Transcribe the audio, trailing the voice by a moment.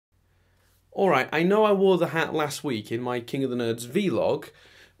Alright, I know I wore the hat last week in my King of the Nerds vlog,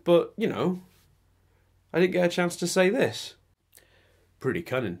 but, I didn't get a chance to say this. Pretty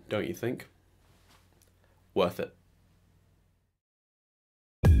cunning, don't you think? Worth it.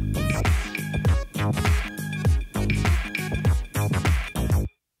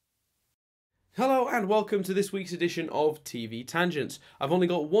 Hello and welcome to this week's edition of TV Tangents. I've only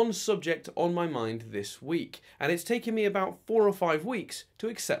got one subject on my mind this week, and it's taken me about 4 or 5 weeks to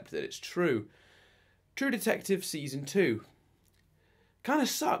accept that it's true. True Detective Season 2. Kinda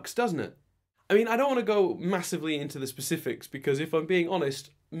sucks, doesn't it? I mean, I don't want to go massively into the specifics because if I'm being honest,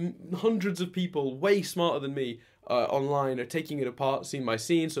 hundreds of people way smarter than me online are taking it apart scene by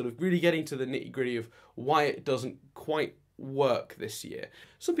scene, sort of really getting to the nitty-gritty of why it doesn't quite work this year.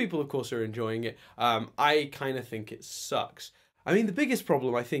 Some people, of course, are enjoying it. I kind of think it sucks. I mean, the biggest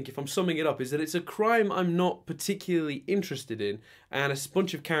problem, I think, if I'm summing it up, is that it's a crime I'm not particularly interested in, and a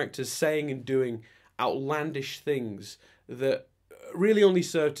bunch of characters saying and doing outlandish things that really only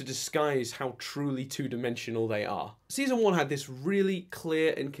serve to disguise how truly two-dimensional they are. Season 1 had this really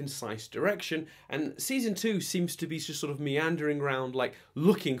clear and concise direction, and Season 2 seems to be just sort of meandering around, like,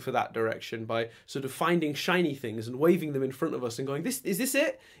 looking for that direction by sort of finding shiny things and waving them in front of us and going, is this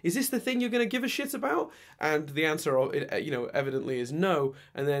it? Is this the thing you're going to give a shit about? And the answer, evidently is no,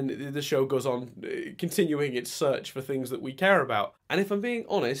 and then the show goes on continuing its search for things that we care about. And if I'm being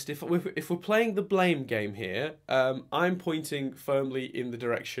honest, if we're playing the blame game here, I'm pointing firmly in the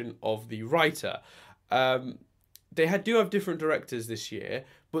direction of the writer. They do have different directors this year,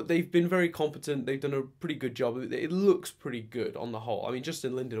 but they've been very competent. They've done a pretty good job. It looks pretty good on the whole. I mean,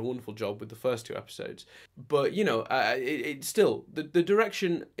 Justin Lin did a wonderful job with the first 2 episodes. But, it's still, the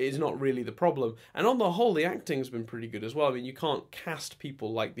direction is not really the problem. And on the whole, the acting's been pretty good as well. I mean, you can't cast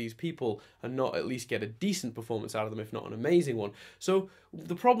people like these people and not at least get a decent performance out of them, if not an amazing one. So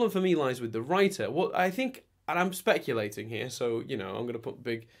the problem for me lies with the writer. What I think, and I'm speculating here, so, I'm going to put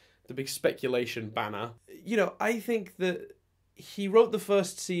the big speculation banner. I think that he wrote the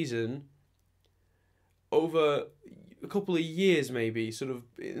first season over a couple of years, maybe, sort of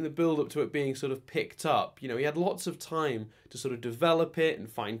in the build-up to it being sort of picked up. He had lots of time to sort of develop it and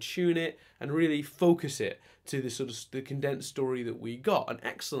fine-tune it and really focus it to the condensed story that we got. An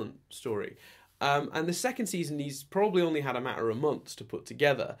excellent story. And the second season, he's probably only had a matter of months to put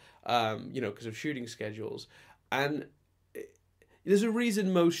together, because of shooting schedules. And there's a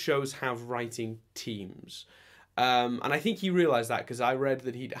reason most shows have writing teams. And I think he realised that because I read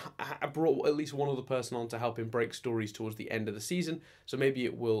that he'd brought at least one other person on to help him break stories towards the end of the season, so maybe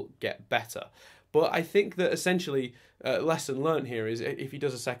it will get better. But I think that essentially, lesson learned here is if he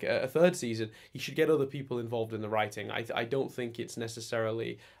does a third season, he should get other people involved in the writing. I don't think it's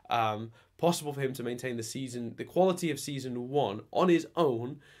necessarily possible for him to maintain the quality of season 1 on his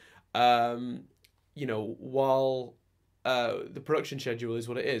own, while the production schedule is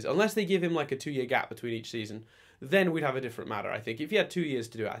what it is. Unless they give him like a 2-year gap between each season, then we'd have a different matter, I think. If he had 2 years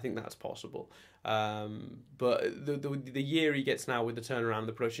to do it, I think that's possible. But the year he gets now with the turnaround,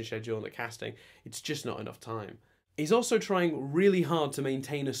 the production schedule and the casting, it's just not enough time. He's also trying really hard to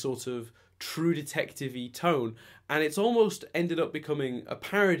maintain a sort of true detective-y tone, and it's almost ended up becoming a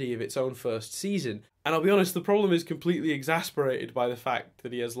parody of its own first season. And I'll be honest, the problem is completely exasperated by the fact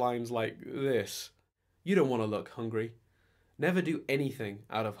that he has lines like this. You don't want to look hungry. Never do anything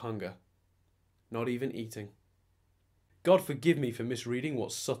out of hunger. Not even eating. God forgive me for misreading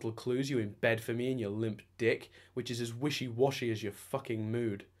what subtle clues you embed for me in your limp dick, which is as wishy-washy as your fucking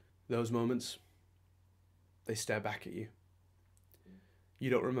mood. Those moments, they stare back at you.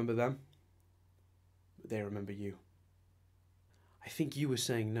 You don't remember them, but they remember you. I think you were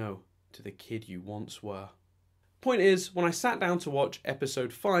saying no to the kid you once were. Point is, when I sat down to watch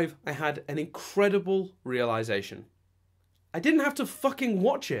episode 5, I had an incredible realisation. I didn't have to fucking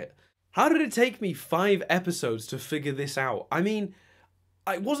watch it. How did it take me 5 episodes to figure this out? I mean,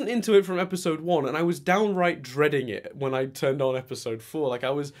 I wasn't into it from episode 1, and I was downright dreading it when I turned on episode 4. Like, I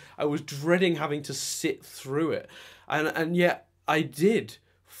was dreading having to sit through it. And yet, I did.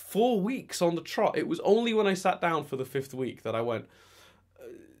 4 weeks on the trot. It was only when I sat down for the 5th week that I went,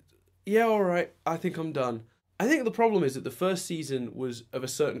 yeah, alright, I think I'm done. I think the problem is that the first season was of a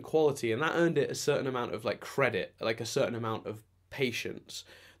certain quality, and that earned it a certain amount of credit, like a certain amount of patience.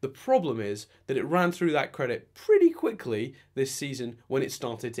 The problem is that it ran through that credit pretty quickly this season when it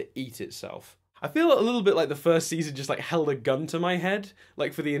started to eat itself. I feel a little bit like the first season just held a gun to my head,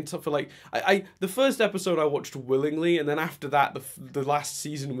 the first episode I watched willingly, and then after that the last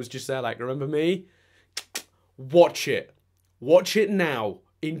season was just there remember me? Watch it now.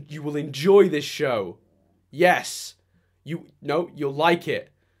 You will enjoy this show. Yes. You'll like it.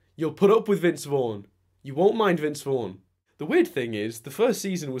 You'll put up with Vince Vaughn. You won't mind Vince Vaughn. The weird thing is, the first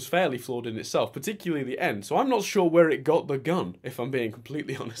season was fairly flawed in itself, particularly the end, so I'm not sure where it got the gun, if I'm being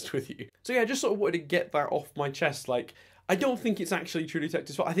completely honest with you. So yeah, I just sort of wanted to get that off my chest. Like, I don't think it's actually True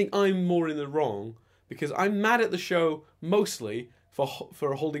Detective's fault. I think I'm more in the wrong, because I'm mad at the show, mostly,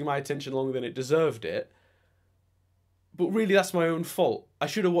 for holding my attention longer than it deserved it. But really, that's my own fault. I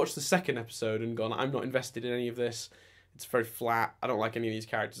should have watched the second episode and gone, I'm not invested in any of this. It's very flat. I don't like any of these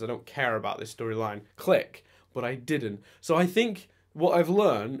characters. I don't care about this storyline. Click. But I didn't. So I think what I've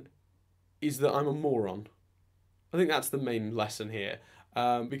learned is that I'm a moron. I think that's the main lesson here.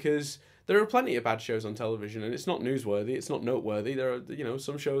 Because there are plenty of bad shows on television, and it's not newsworthy, it's not noteworthy. There are, you know,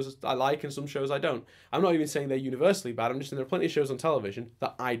 some shows I like and some shows I don't. I'm not even saying they're universally bad, I'm just saying there are plenty of shows on television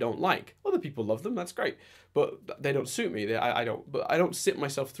that I don't like. Other people love them, that's great. But they don't suit me. I don't sit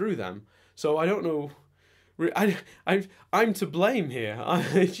myself through them. So I don't know... I'm to blame here.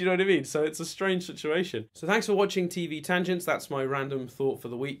 Do you know what I mean? So it's a strange situation. So thanks for watching TV Tangents. That's my random thought for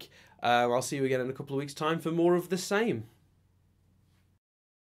the week. I'll see you again in a couple of weeks' time for more of the same.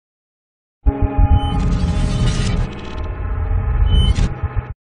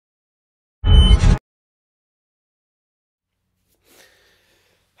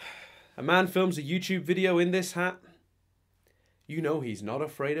 A man films a YouTube video in this hat. You know he's not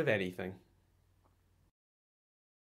afraid of anything.